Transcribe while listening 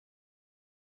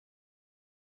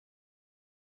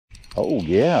Oh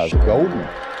yeah, it's golden. Look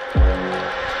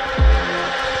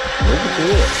at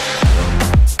this.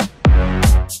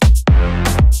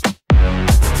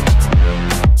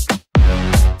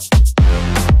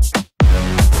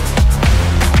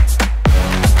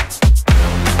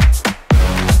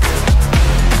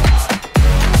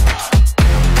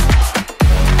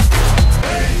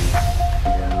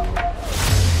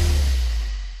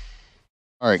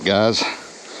 All right, guys.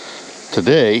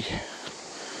 Today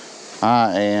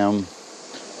I am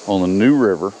on the New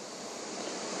River.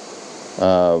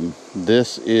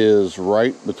 This is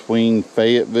right between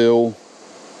Fayetteville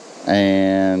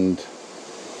and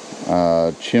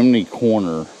Chimney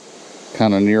Corner,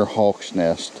 kind of near Hawk's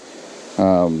Nest.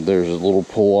 There's a little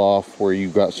pull off where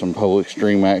you've got some public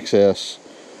stream access.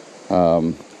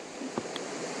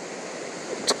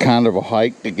 It's kind of a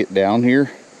hike to get down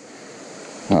here.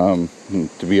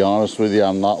 To be honest with you,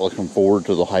 I'm not looking forward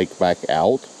to the hike back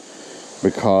out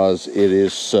because it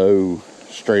is so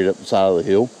straight up the side of the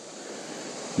hill.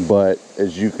 But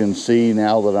as you can see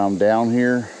now that I'm down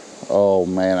here, oh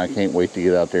man, I can't wait to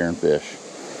get out there and fish.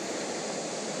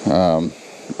 I'm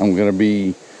going to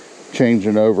be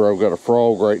changing over. I've got a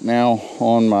frog right now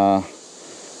on my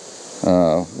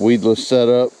weedless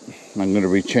setup. I'm going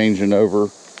to be changing over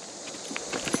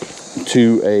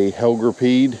to a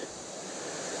helgrapede.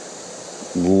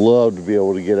 Love to be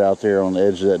able to get out there on the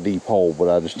edge of that deep hole, but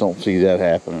I just don't see that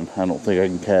happening. I don't think I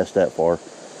can cast that far.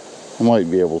 I might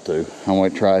be able to. I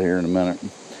might try it here in a minute.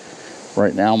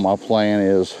 Right now my plan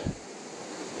is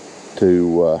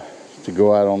to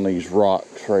go out on these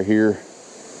rocks right here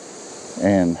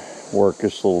and work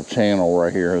this little channel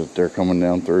right here that they're coming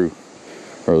down through,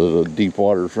 or the deep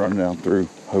water's running down through.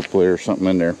 Hopefully there's something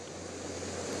in there.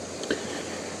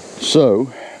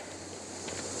 So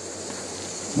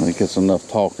I think it's enough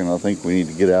talking. I think we need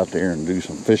to get out there and do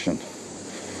some fishing.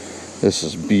 This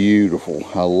is beautiful.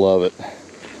 I love it.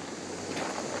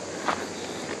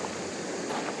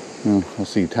 Well, I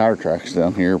see tire tracks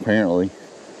down here. Apparently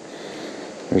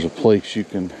there's a place you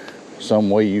can, some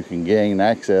way you can gain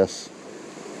access.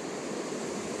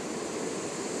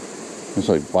 It's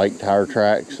like bike tire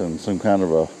tracks and some kind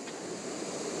of a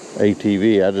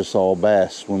ATV. I just saw a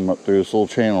bass swim up through this little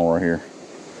channel right here.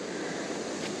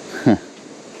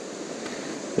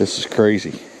 This is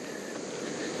crazy.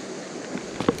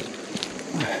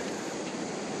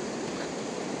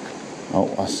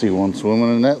 Oh, I see one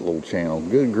swimming in that little channel.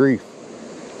 Good grief.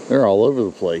 They're all over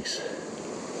the place.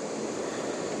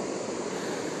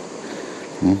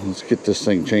 Well, let's get this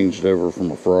thing changed over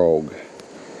from a frog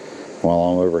while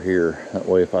I'm over here. That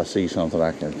way if I see something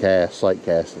I can sight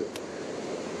cast it.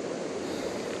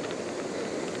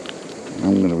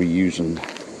 I'm going to be using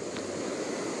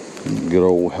good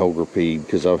old helgrapede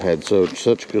because I've had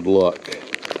such good luck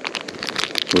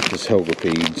with this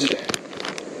helgrapedes.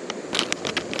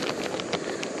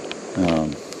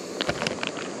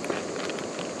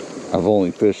 I've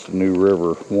only fished the New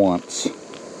River once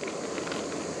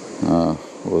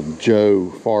with Joe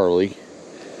Farley,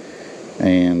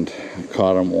 and I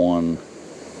caught him on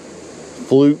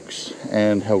flukes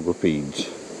and helgrapedes.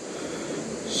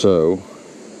 So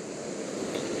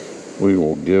we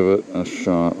will give it a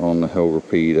shot on the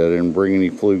helgrapede. I didn't bring any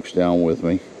flukes down with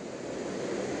me.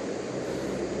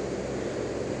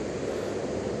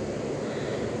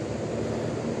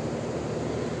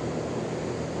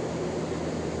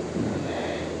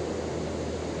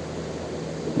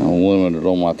 I'm limited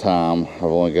on my time. I've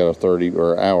only got a 30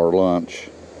 or hour lunch.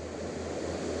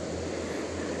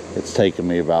 It's taken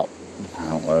me about, I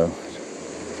don't know,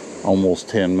 almost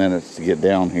 10 minutes to get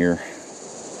down here.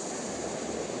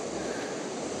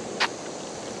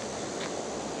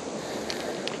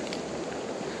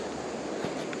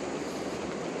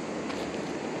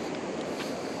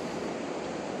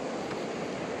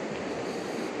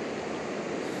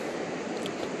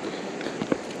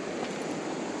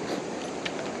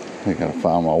 I gotta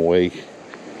find my way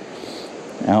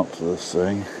out to this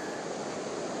thing.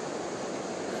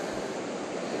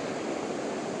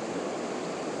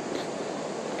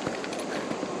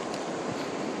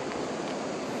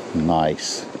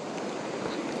 Nice.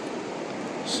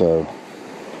 So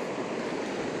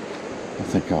I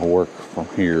think I'll work from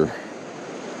here.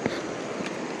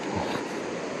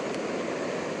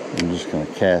 I'm just gonna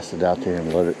cast it out there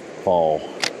and let it fall.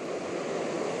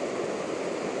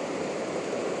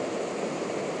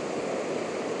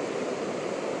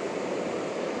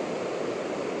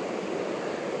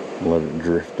 Let it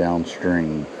drift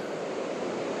downstream.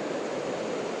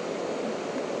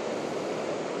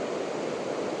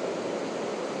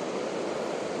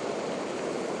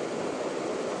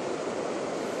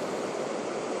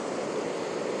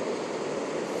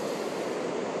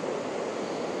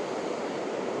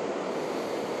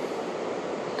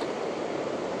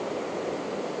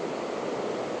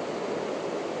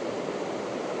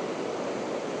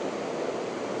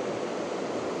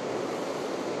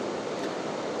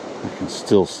 can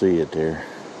still see it there.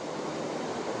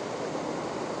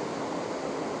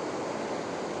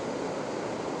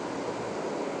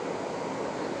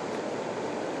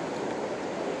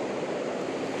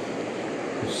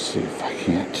 Let's see if I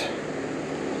can't.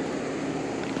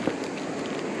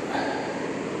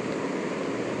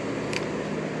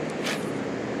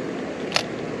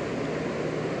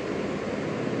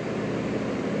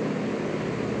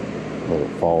 Let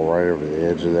it fall right over the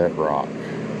edge of that rock.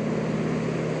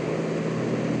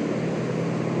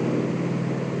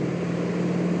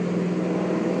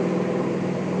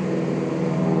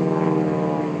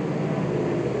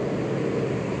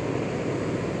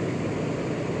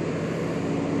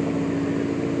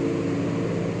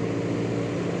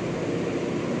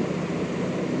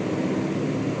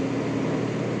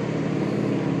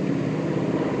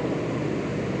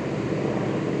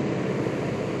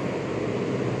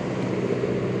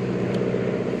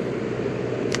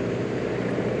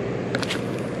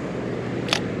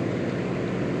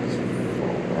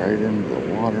 Right into the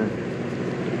water.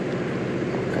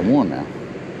 Come on now.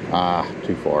 Ah,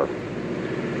 too far.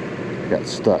 Got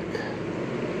stuck.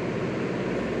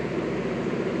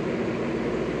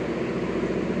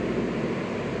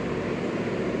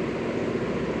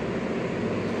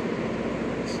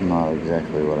 It's not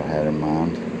exactly what I had in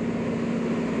mind.